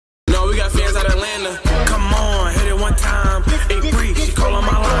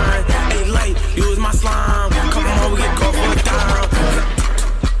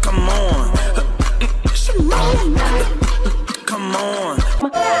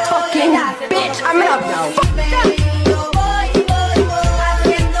fucking bitch. I'm gonna fuck that.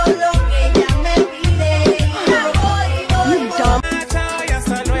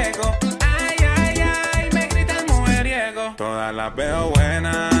 Todas las veo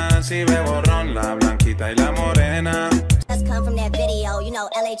buenas, si bebo ron, la blanquita y la morena. Just come from that video, you know,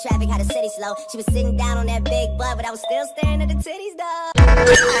 LA traffic had the city slow. She was sitting down on that big butt, but I was still staring at the titties, dog.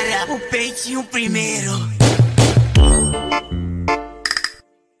 Para o peitinho primeiro.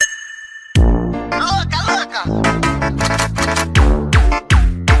 Louca, louca.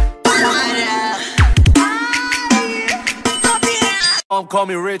 Call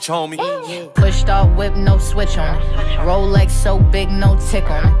me rich, homie. Push start whip, no switch on it. Rolex so big, no tick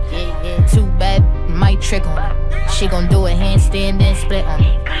on it. Too bad, might trick on it. She gon' do a handstand, then split on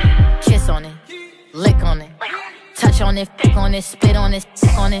it. Kiss on it, lick on it. Touch on it, fuck on it, spit on it,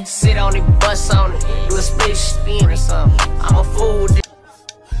 sick on it. Sit on it, bust on it. Do a split spin or something. I'm a fool.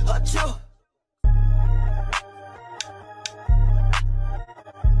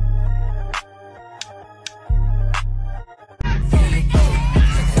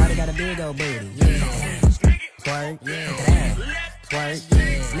 Got a big old booty, yeah. Twerk, yeah. Twerk,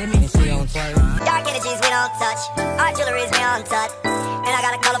 yeah. Let me see on twerk. Dark energies we don't touch. Our jewelry's we uncut. And I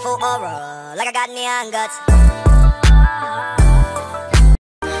got a colorful aura, like I got neon guts.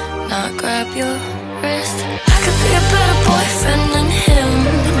 Not grab your wrist. I could be a better boyfriend than him.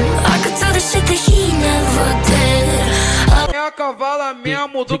 I could do the shit that he never did. É a cavala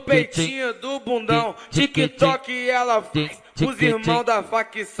mesmo do peitinho, do bundão. TikTok ela faz. Os irmãos da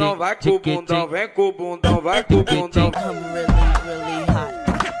facção. Vai com o bundão, vem com o bundão, vai com o bundão. I'm really hot.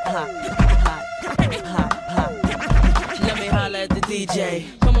 Let me holla at the DJ.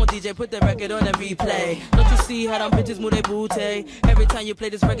 Come on DJ, put the record on and replay. Don't you see how them bitches move their booty? Every time you play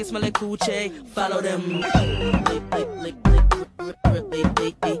this record smell like coochie. Follow them.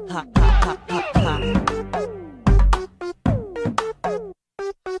 Hot.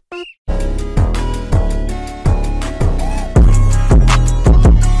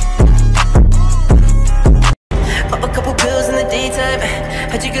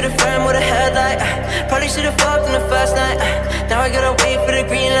 How'd you get a friend with a headlight? Probably should've fucked on the first night. Now I gotta wait for the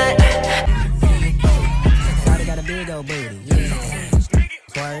green light. Shawty got a big old booty, yeah.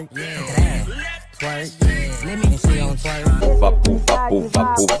 Twerk, yeah. Twerk, yeah. Let me see on twerk.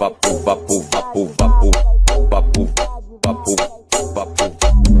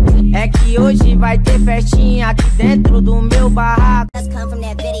 É que hoje vai ter festinha aqui dentro do meu barraco. Just come from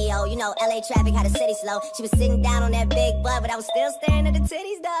that video, you know, LA traffic had the city slow. She was sitting down on that big butt, but I was still staring at the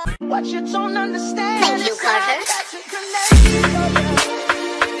titties, dog. What you don't understand. Thank you, Carter.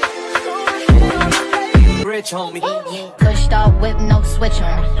 Rich, homie. Push start whip, no switch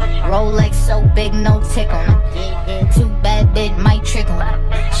on it. Rolex so big, no tick on it. Too bad, bitch, might trick on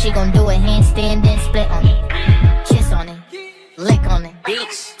it. She gon' do a handstand, then split on it. Kiss on it, lick on it.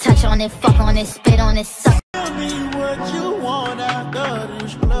 Touch on it, fuck on it, spit on it, suck. Tell me what you want after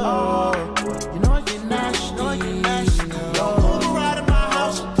this club. You know I get nasty. Move around in my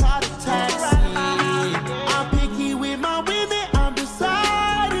house and call the taxi. I'm picky with my women, I'm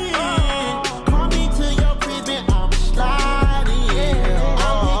deciding. Call me to your crib and I'm sliding.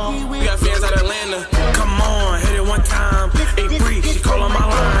 I'm picky with. We got fans out of Atlanta. Come on, hit it one time. Hey, Bree, she call on my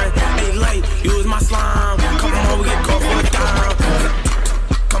line. Hey, light, use my slime. Come on, we get caught for a dime.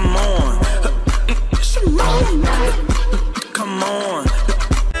 Come on. Come on.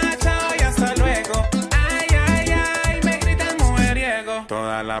 Chao y hasta luego. Ay, me grita el mujeriego.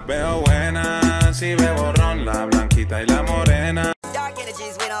 Todas las veo buenas, si bebo ron, la blanquita y la morena. Dark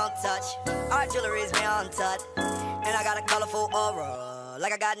energies we don't touch. Our jewelry's we uncut. And I got a colorful aura,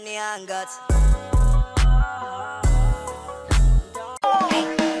 like I got neon guts.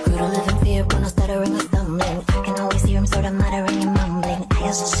 We don't live in fear, but no stuttering or stumbling. I can always hear him sort of muttering and mumbling. I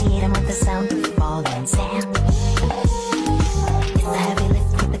associate him with the sound of falling sand. It's a heavy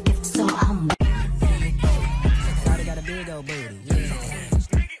lift with a gift so humble. Shawty got a big old booty, yeah.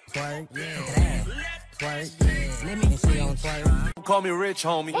 Twerk, yeah. Twerk, yeah. Let me see on twerk. Call me rich,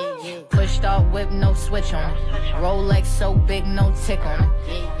 homie. Push start whip, no switch on it. Rolex so big, no tick on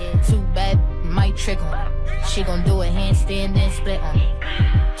it. Too bad, might trick on it. She gon' do a handstand, then split on it.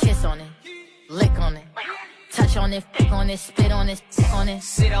 Kiss on it, lick on it. Touch on it, fuck on it, spit on it, sick on it.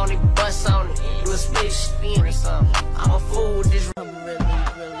 Sit on it, bust on it. Do a split spin or something. I'm a fool with this. I'm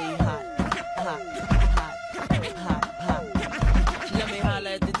really hot. Let me holla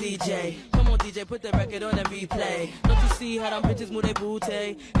at the DJ. Come on DJ, put the record on and replay. Don't you see how them bitches move their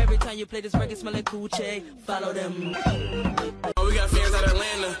booty? Every time you play this record smell like coochie. Follow them. Oh, we got fans out of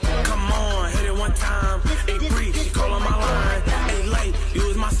Atlanta. Come on, hit it one time. Hey, Bree, she call on my line. Hey, light,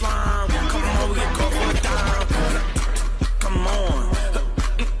 use my slime.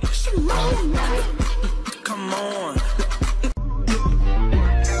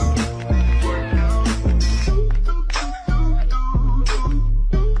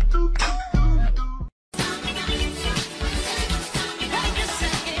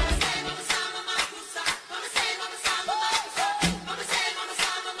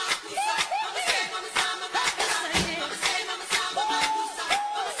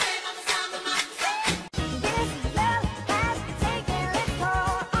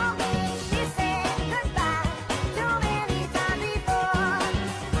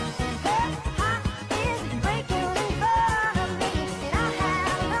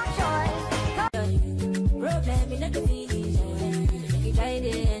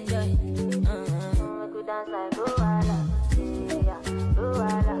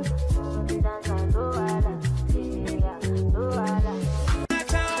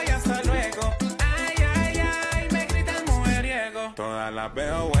 las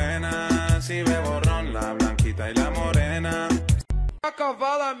veo buenas, si bebo ron, la blanquita y la morena. A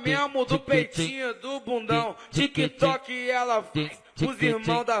cavala mesmo do peitinho, do bundão. TikTok ela faz os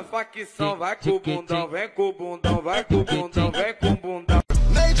irmãos da facção. Vai com o bundão, vem com o bundão, vai com o bundão, vem com o bundão.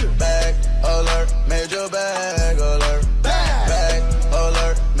 Major bag alert, major bag alert, bag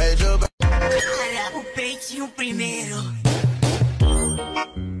alert, major bag. Olha o peitinho primeiro.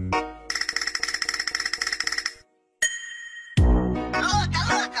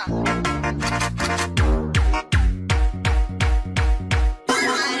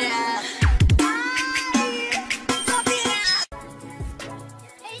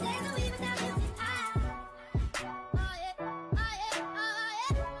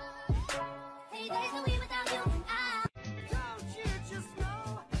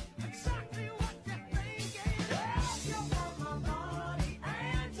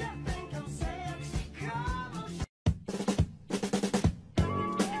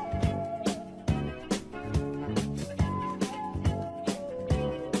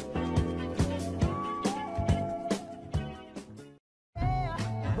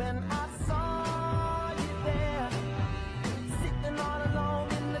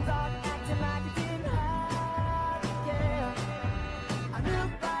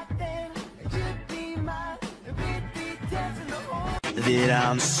 That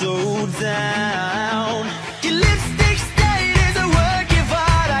I'm so down. Your lipstick stain is a work of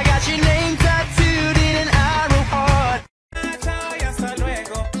art. I got your name tattooed in an arrow heart. Chao y hasta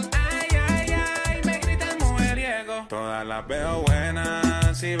luego. Ay, ay, ay, me grita el mujeriego. Todas las veo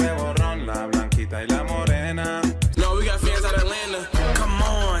buenas, si bebo ron, la blanquita y la morena. No, we got fans out of Atlanta. Come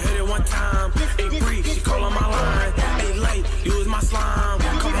on, hit it one time. Hey, Bree, she call on my line. Hey, late, you was my slime.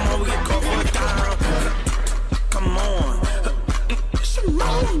 Come on, we get caught for a dime. Come on.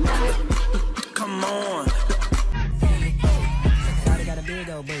 Come on. Shawty got a big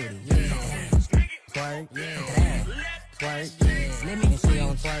old booty, yeah. Twerk, yeah. Twerk, yeah. Let me see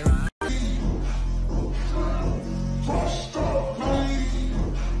on twerk.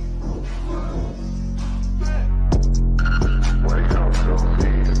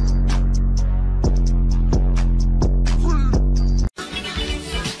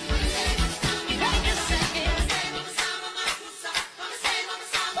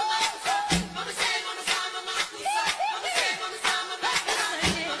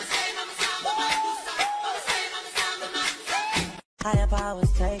 Higher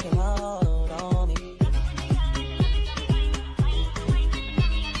powers taking hold on me.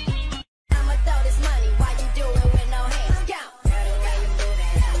 I'ma throw this money while you do it with no hands. Go. Girl, the way you move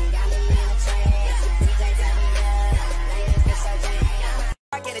it, got me in a trance. DJ tell me ladies get so jam.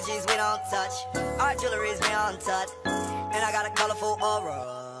 Our energies we don't touch, our jewelry's we don't touch, and I got a colorful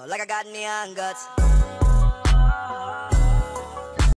aura like I got neon guts.